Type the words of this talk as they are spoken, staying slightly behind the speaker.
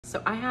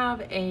So I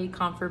have a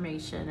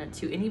confirmation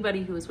to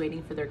anybody who is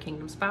waiting for their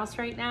kingdom spouse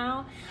right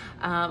now.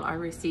 I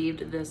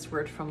received this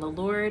word from the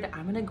Lord.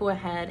 I'm going to go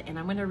ahead and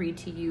I'm going to read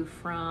to you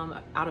from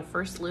out of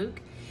First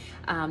Luke,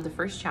 the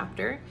first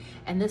chapter.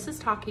 And this is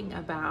talking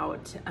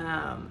about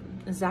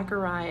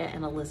Zechariah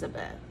and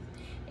Elizabeth.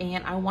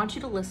 And I want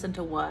you to listen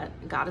to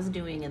what God is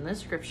doing in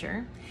this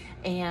scripture.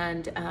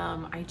 And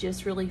I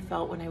just really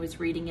felt when I was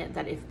reading it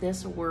that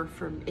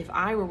if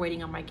I were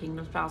waiting on my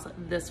kingdom spouse,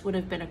 this would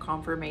have been a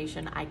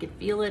confirmation. I could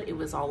feel it. It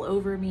was all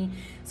over me.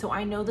 So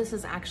I know this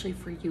is actually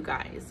for you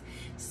guys.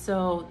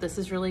 So this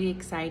is really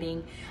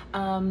exciting.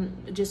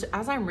 Just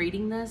as I'm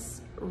reading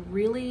this,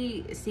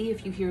 really see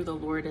if you hear the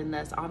Lord in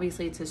this.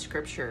 Obviously it's a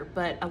scripture,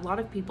 but a lot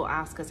of people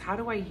ask us, how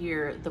do I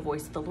hear the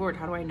voice of the Lord?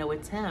 How do I know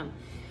it's him?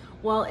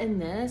 Well, in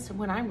this,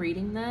 when I'm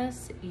reading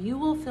this, you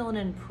will feel an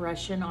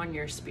impression on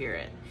your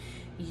spirit.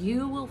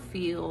 You will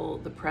feel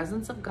the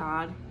presence of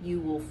God. You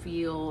will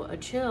feel a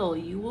chill.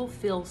 You will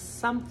feel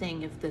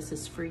something if this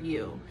is for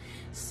you.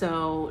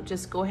 So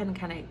just go ahead and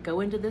kind of go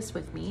into this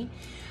with me.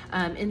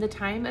 In the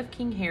time of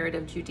King Herod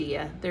of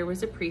Judea, there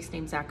was a priest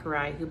named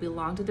Zechariah who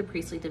belonged to the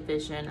priestly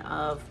division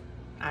of,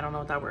 I don't know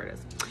what that word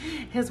is.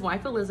 His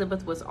wife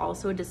Elizabeth was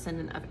also a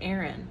descendant of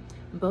Aaron.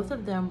 Both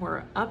of them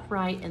were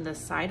upright in the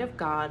sight of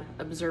God,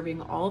 observing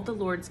all of the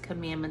Lord's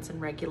commandments and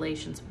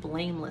regulations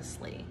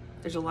blamelessly.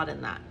 There's a lot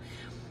in that.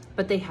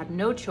 But they had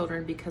no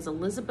children because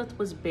Elizabeth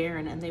was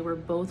barren and they were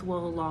both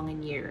well along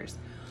in years.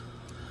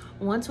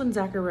 Once when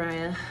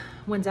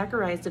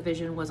Zechariah's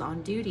division was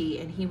on duty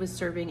and he was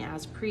serving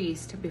as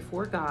priest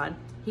before God,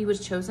 he was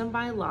chosen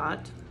by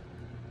Lot,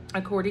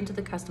 according to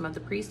the custom of the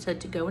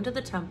priesthood, to go into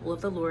the temple of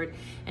the Lord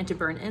and to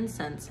burn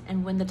incense.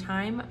 And when the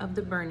time of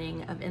the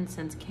burning of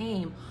incense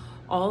came,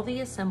 all the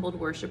assembled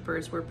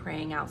worshipers were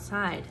praying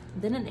outside.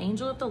 Then an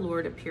angel of the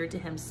Lord appeared to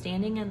him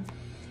standing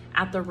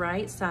at the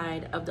right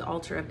side of the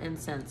altar of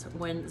incense.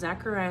 When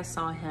Zechariah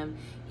saw him,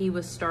 he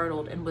was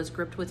startled and was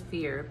gripped with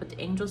fear. But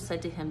the angel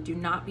said to him, "Do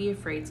not be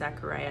afraid,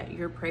 Zechariah.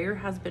 Your prayer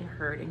has been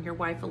heard, and your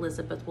wife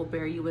Elizabeth will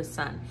bear you a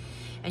son,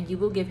 and you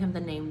will give him the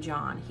name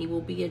John. He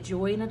will be a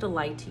joy and a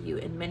delight to you,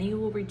 and many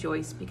will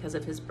rejoice because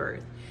of his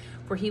birth.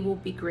 For he will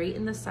be great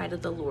in the sight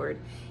of the Lord.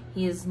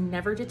 He is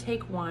never to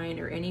take wine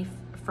or any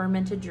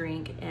fermented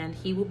drink, and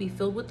he will be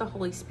filled with the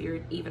Holy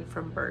Spirit even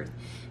from birth.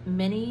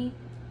 Many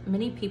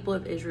people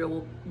of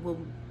Israel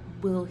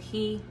will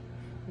he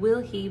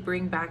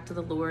bring back to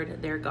the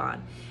Lord their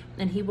God,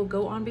 and he will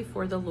go on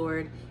before the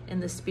Lord in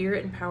the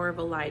spirit and power of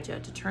Elijah,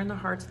 to turn the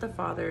hearts of the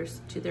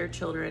fathers to their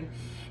children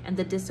and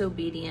the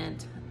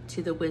disobedient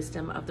to the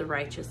wisdom of the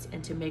righteous,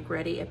 and to make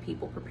ready a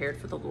people prepared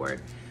for the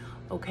Lord."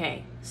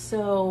 Okay,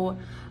 so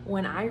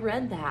when I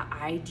read that,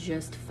 I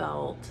just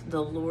felt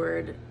the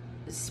Lord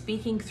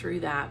speaking through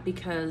that,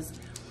 because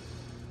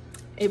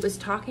it was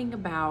talking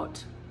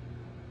about,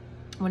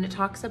 when it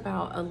talks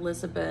about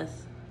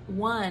Elizabeth,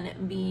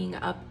 and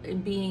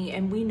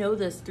we know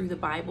this through the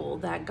Bible,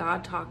 that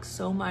God talks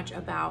so much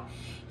about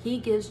he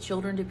gives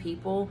children to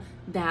people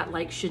that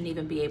shouldn't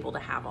even be able to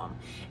have them.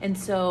 And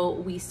so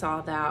we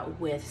saw that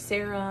with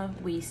Sarah,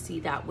 we see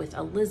that with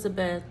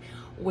Elizabeth,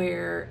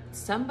 where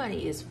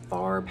somebody is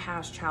far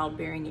past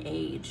childbearing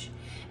age,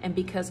 and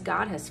because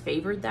God has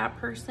favored that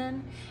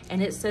person.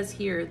 And it says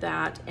here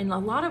that, and a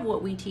lot of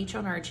what we teach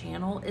on our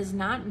channel is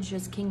not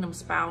just kingdom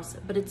spouse,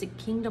 but it's a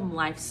kingdom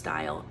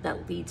lifestyle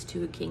that leads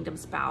to a kingdom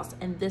spouse.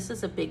 And this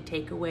is a big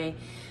takeaway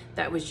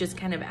that was just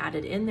kind of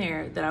added in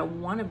there that I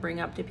want to bring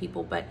up to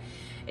people. But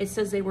it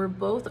says they were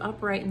both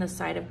upright in the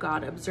sight of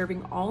God,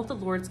 observing all the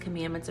Lord's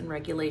commandments and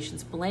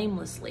regulations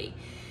blamelessly.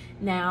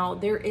 Now,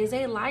 there is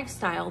a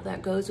lifestyle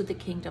that goes with the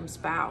kingdom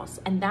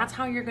spouse, and that's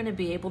how you're going to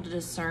be able to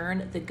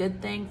discern the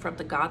good thing from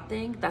the God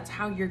thing. That's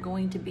how you're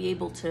going to be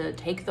able to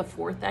take the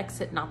fourth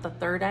exit, not the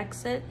third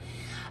exit.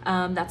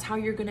 That's how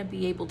you're going to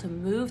be able to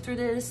move through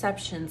the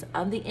deceptions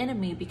of the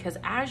enemy, because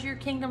as your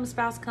kingdom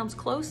spouse comes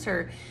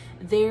closer,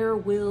 there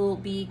will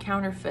be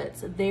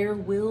counterfeits. There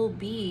will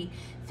be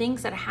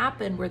things that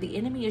happen where the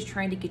enemy is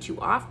trying to get you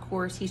off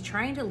course. He's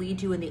trying to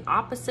lead you in the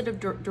opposite of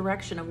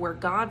direction of where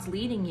God's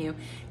leading you,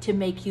 to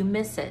make you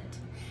miss it.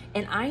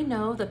 And I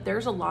know that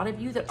there's a lot of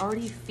you that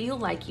already feel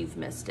like you've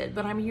missed it,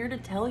 but I'm here to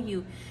tell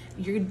you,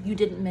 you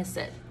didn't miss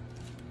it.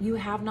 You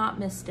have not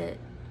missed it.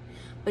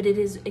 But it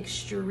is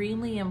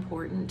extremely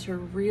important to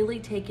really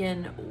take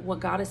in what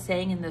God is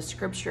saying in the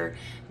scripture,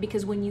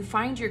 because when you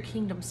find your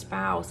kingdom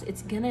spouse,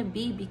 it's going to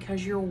be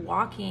because you're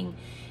walking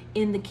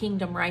in the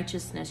kingdom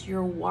righteousness.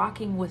 You're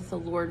walking with the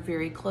Lord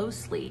very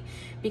closely,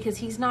 because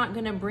he's not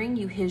going to bring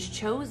you his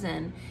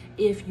chosen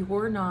if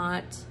you're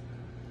not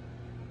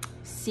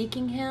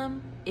seeking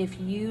him, if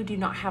you do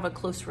not have a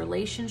close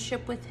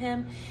relationship with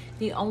him.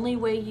 The only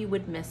way you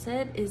would miss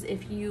it is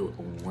if you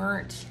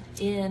weren't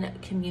in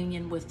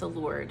communion with the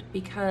Lord,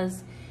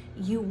 because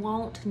you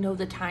won't know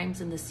the times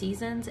and the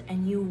seasons,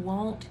 and you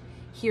won't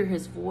hear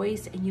his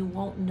voice, and you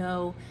won't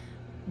know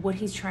what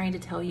he's trying to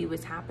tell you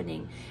is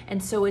happening.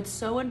 And so it's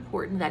so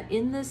important that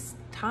in this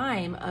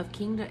time of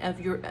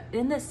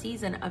in this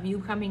season of you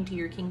coming to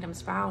your kingdom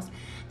spouse,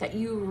 that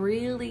you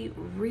really,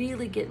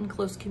 really get in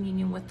close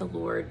communion with the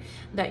Lord,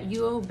 that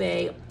you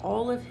obey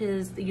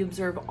you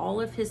observe all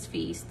of his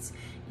feasts,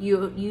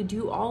 you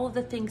do all of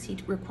the things he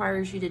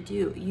requires you to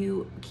do,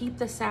 you keep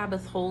the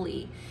Sabbath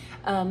holy,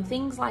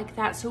 things like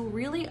that. So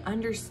really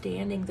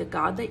understanding the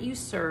God that you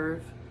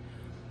serve,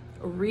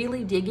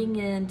 really digging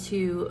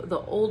into the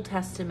Old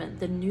Testament,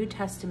 the New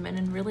Testament,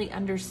 and really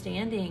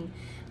understanding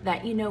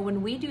that, you know,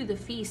 when we do the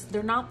feasts,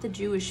 they're not the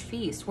Jewish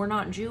feasts. We're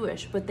not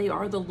Jewish, but they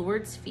are the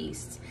Lord's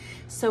feasts.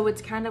 So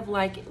it's kind of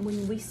like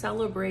when we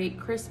celebrate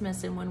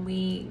Christmas and when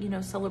we, you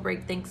know,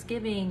 celebrate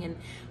Thanksgiving and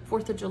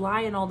 4th of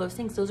July and all those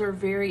things, those are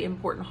very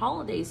important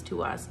holidays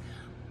to us.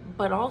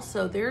 But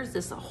also there's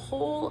this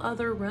whole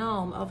other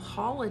realm of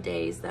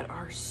holidays that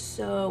are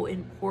so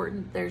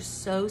important. They're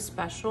so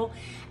special,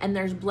 and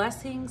there's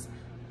blessings,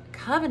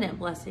 covenant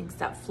blessings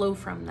that flow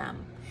from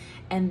them.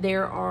 And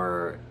there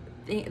are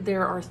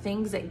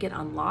things that get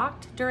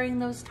unlocked during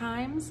those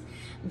times.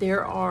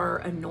 There are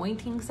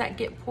anointings that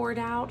get poured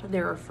out.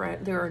 There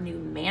are new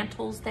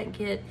mantles that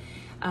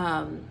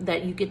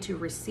that you get to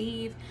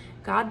receive.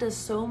 God does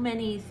so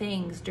many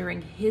things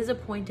during his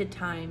appointed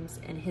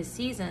times and his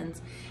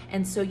seasons,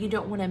 and so you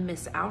don't want to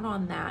miss out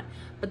on that.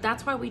 But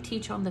that's why we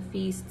teach on the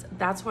feasts.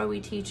 That's why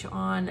we teach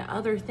on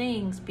other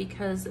things,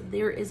 because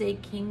there is a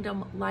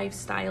kingdom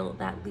lifestyle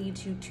that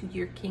leads you to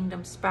your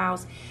kingdom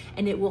spouse,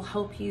 and it will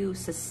help you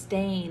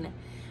sustain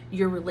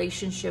your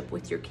relationship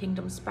with your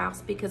kingdom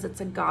spouse, because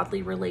it's a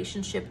godly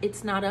relationship.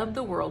 It's not of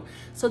the world.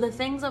 So the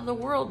things of the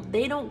world,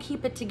 they don't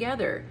keep it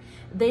together.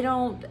 They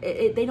don't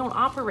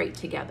operate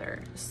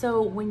together.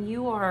 So when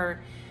you are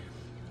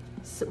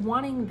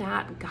wanting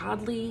that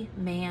godly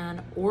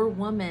man or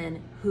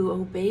woman who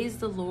obeys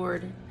the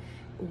Lord,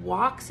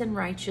 walks in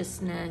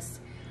righteousness,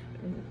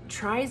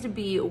 tries to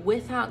be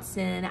without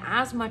sin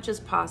as much as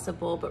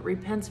possible, but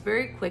repents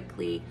very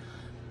quickly,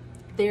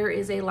 there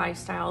is a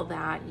lifestyle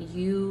that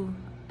you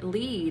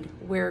lead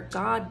where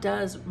God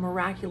does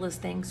miraculous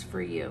things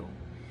for you.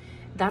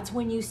 That's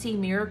when you see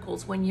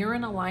miracles. When you're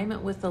in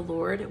alignment with the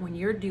Lord, when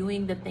you're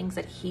doing the things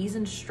that he's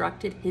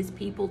instructed his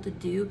people to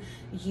do,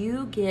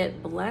 you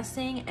get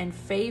blessing and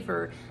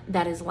favor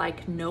that is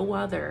like no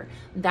other.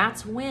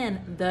 That's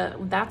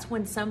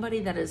when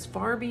somebody that is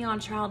far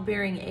beyond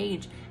childbearing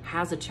age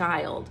has a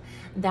child.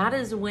 That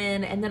is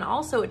when, and then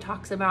also it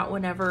talks about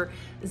whenever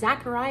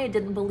Zechariah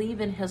didn't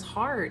believe in his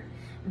heart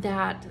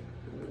that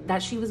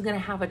she was going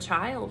to have a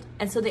child.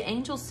 And so the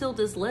angel sealed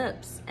his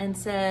lips and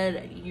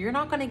said, you're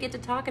not going to get to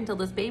talk until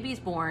this baby's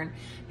born,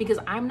 because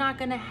I'm not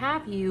going to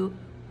have you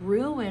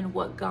ruin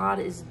what God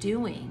is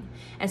doing.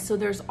 And so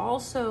there's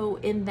also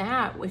in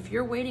that, if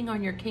you're waiting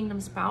on your kingdom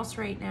spouse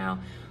right now,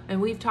 and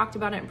we've talked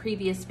about it in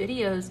previous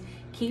videos,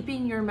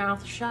 keeping your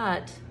mouth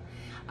shut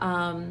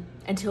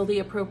until the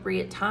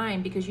appropriate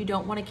time, because you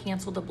don't want to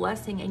cancel the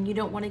blessing, and you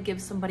don't want to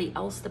give somebody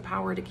else the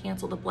power to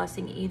cancel the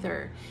blessing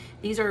either.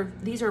 These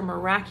are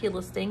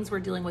miraculous things we're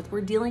dealing with.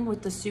 We're dealing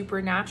with the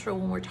supernatural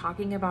when we're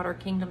talking about our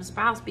kingdom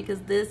spouse, because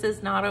this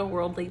is not a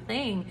worldly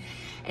thing.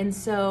 And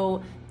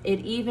so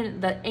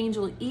the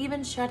angel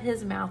even shut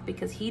his mouth,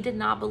 because he did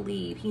not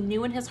believe. He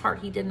knew in his heart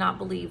he did not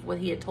believe what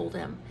he had told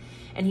him,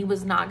 and he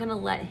was not going to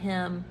let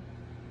him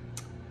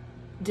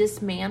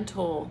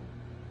dismantle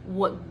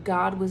what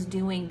God was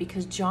doing,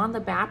 because John the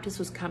Baptist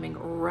was coming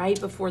right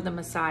before the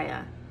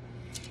Messiah.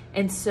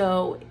 And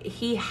so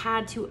he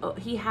had to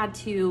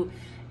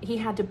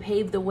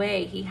pave the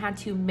way. He had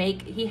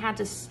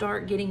to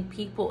start getting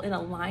people in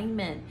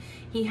alignment.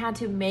 He had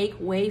to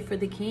make way for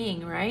the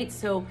king, right?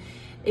 So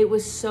it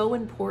was so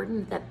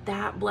important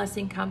that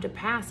blessing come to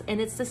pass.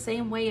 And it's the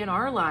same way in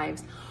our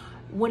lives.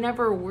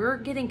 Whenever we're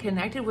getting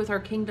connected with our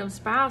kingdom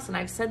spouse, and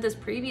I've said this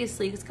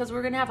previously, it's because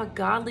we're going to have a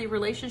godly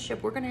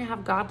relationship. We're going to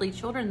have godly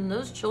children, and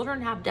those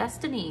children have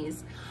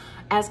destinies.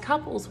 As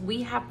couples,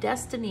 we have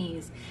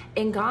destinies,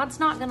 and God's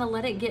not going to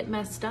let it get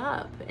messed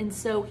up. And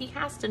so he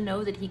has to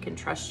know that he can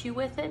trust you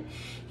with it.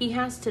 He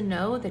has to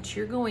know that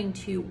you're going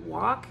to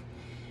walk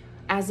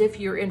as if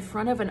you're in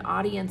front of an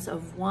audience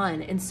of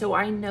one. And so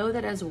I know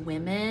that as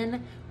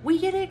women, we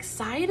get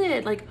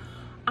excited. Like,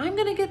 I'm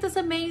going to get this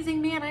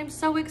amazing man. I'm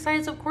so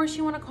excited. So of course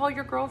you want to call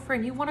your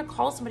girlfriend. You want to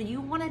call somebody.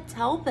 You want to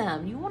tell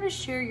them. You want to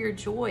share your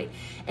joy.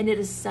 And it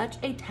is such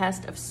a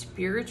test of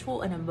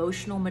spiritual and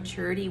emotional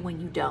maturity when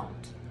you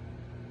don't.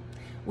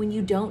 When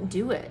you don't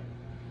do it.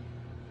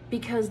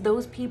 Because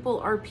those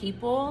people are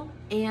people.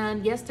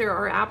 And yes, there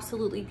are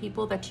absolutely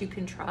people that you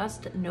can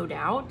trust, no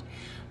doubt.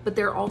 But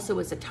there also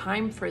is a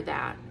time for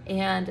that.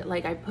 And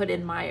like I put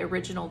in my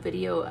original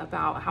video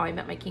about how I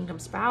met my kingdom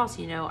spouse,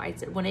 you know, I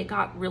said when it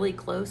got really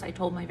close, I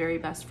told my very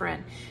best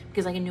friend,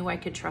 because I knew I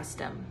could trust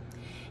him.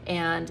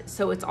 And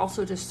so it's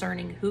also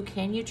discerning who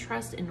can you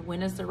trust and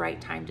when is the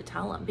right time to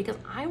tell them, because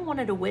I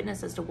wanted a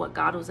witness as to what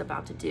God was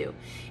about to do.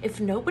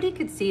 If nobody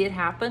could see it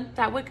happen,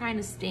 that would kind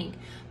of stink.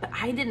 But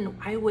I didn't.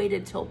 I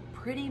waited till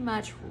pretty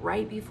much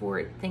right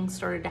before things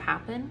started to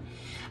happen,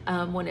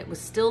 when it was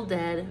still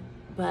dead,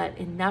 but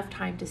enough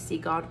time to see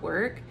God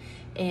work,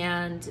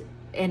 and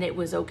it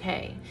was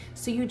okay.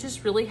 So you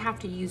just really have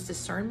to use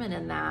discernment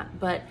in that.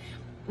 But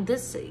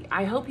this,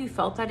 I hope you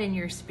felt that in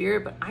your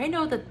spirit, but I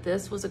know that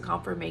this was a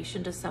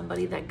confirmation to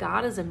somebody that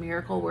God is a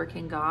miracle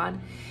working God.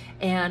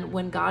 And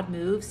when God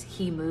moves,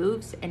 he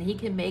moves, and he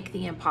can make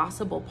the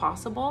impossible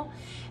possible.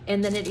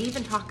 And then it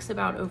even talks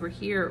about over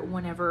here,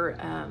 whenever,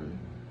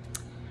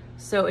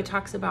 so it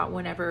talks about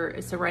whenever,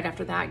 so right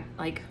after that,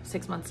 like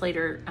 6 months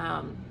later,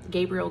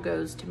 Gabriel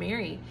goes to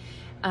Mary.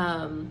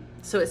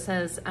 So it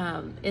says,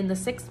 in the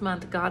 6th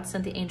month, God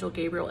sent the angel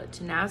Gabriel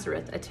to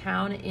Nazareth, a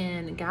town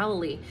in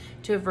Galilee,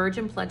 to a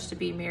virgin pledged to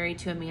be married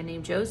to a man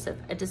named Joseph,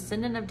 a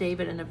descendant of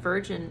David, and the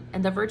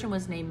virgin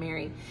was named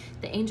Mary.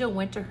 The angel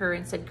went to her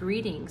and said,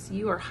 "Greetings,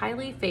 you are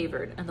highly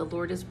favored, and the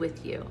Lord is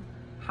with you."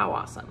 How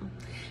awesome.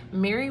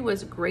 Mary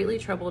was greatly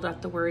troubled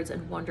at the words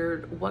and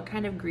wondered what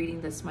kind of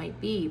greeting this might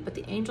be. But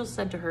the angel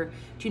said to her,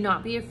 "Do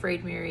not be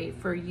afraid, Mary,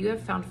 for you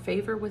have found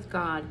favor with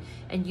God,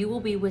 and you will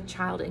be with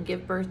child and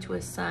give birth to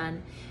a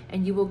son,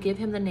 and you will give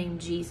him the name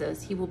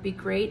Jesus. He will be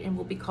great and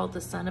will be called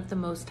the Son of the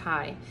Most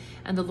High.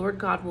 And the Lord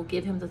God will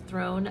give him the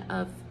throne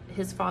of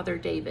his father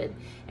David,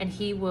 and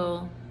he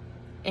will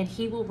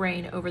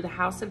reign over the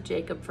house of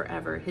Jacob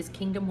forever. His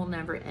kingdom will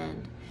never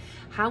end."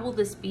 "How will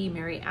this be?"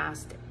 Mary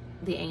asked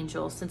the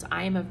angel, "since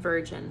I am a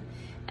virgin?"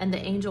 And the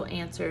angel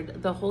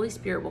answered, "The Holy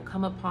Spirit will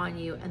come upon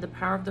you, and the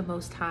power of the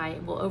Most High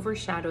will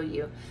overshadow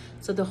you.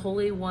 So the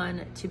Holy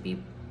One to be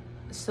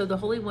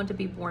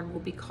born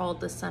will be called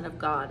the Son of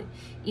God.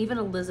 Even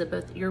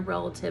Elizabeth, your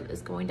relative,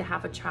 is going to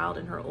have a child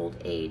in her old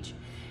age,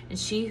 and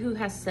she who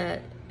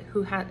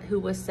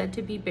was said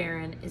to be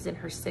barren is in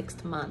her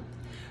 6th month.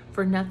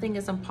 For nothing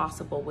is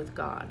impossible with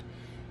God."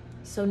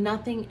 So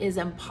nothing is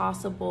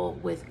impossible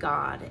with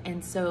God.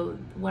 And so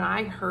when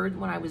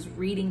I was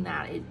reading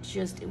that,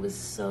 it was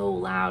so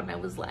loud, and I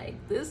was like,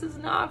 this is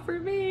not for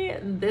me,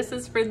 and this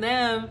is for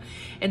them.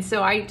 And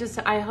so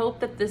I hope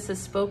that this has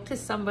spoke to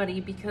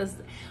somebody, because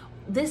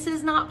this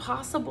is not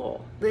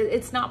possible.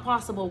 It's not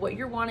possible. What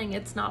you're wanting,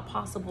 it's not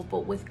possible.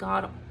 But with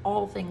God,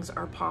 all things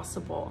are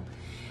possible.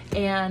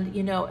 And,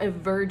 you know, a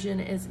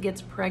virgin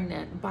gets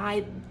pregnant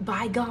by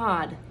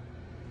God.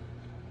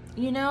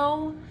 You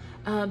know,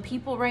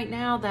 people right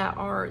now that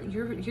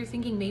you're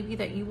thinking maybe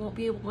that you won't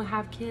be able to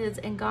have kids,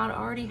 and God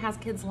already has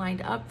kids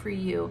lined up for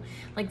you.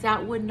 Like,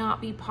 that would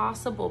not be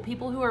possible.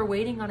 People who are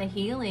waiting on a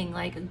healing,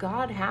 like,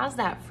 God has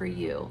that for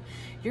you.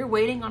 You're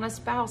waiting on a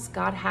spouse,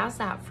 God has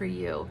that for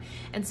you.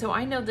 And so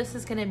I know this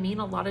is going to mean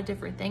a lot of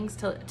different things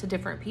to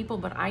different people,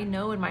 but I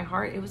know in my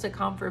heart it was a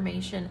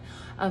confirmation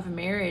of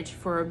marriage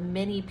for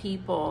many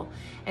people.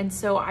 And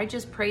so I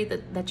just pray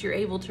that you're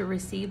able to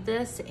receive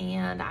this,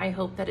 and I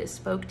hope that it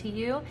spoke to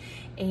you.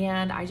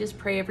 And I just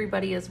pray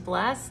everybody is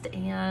blessed,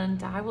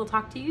 and I will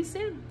talk to you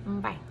soon.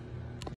 Bye.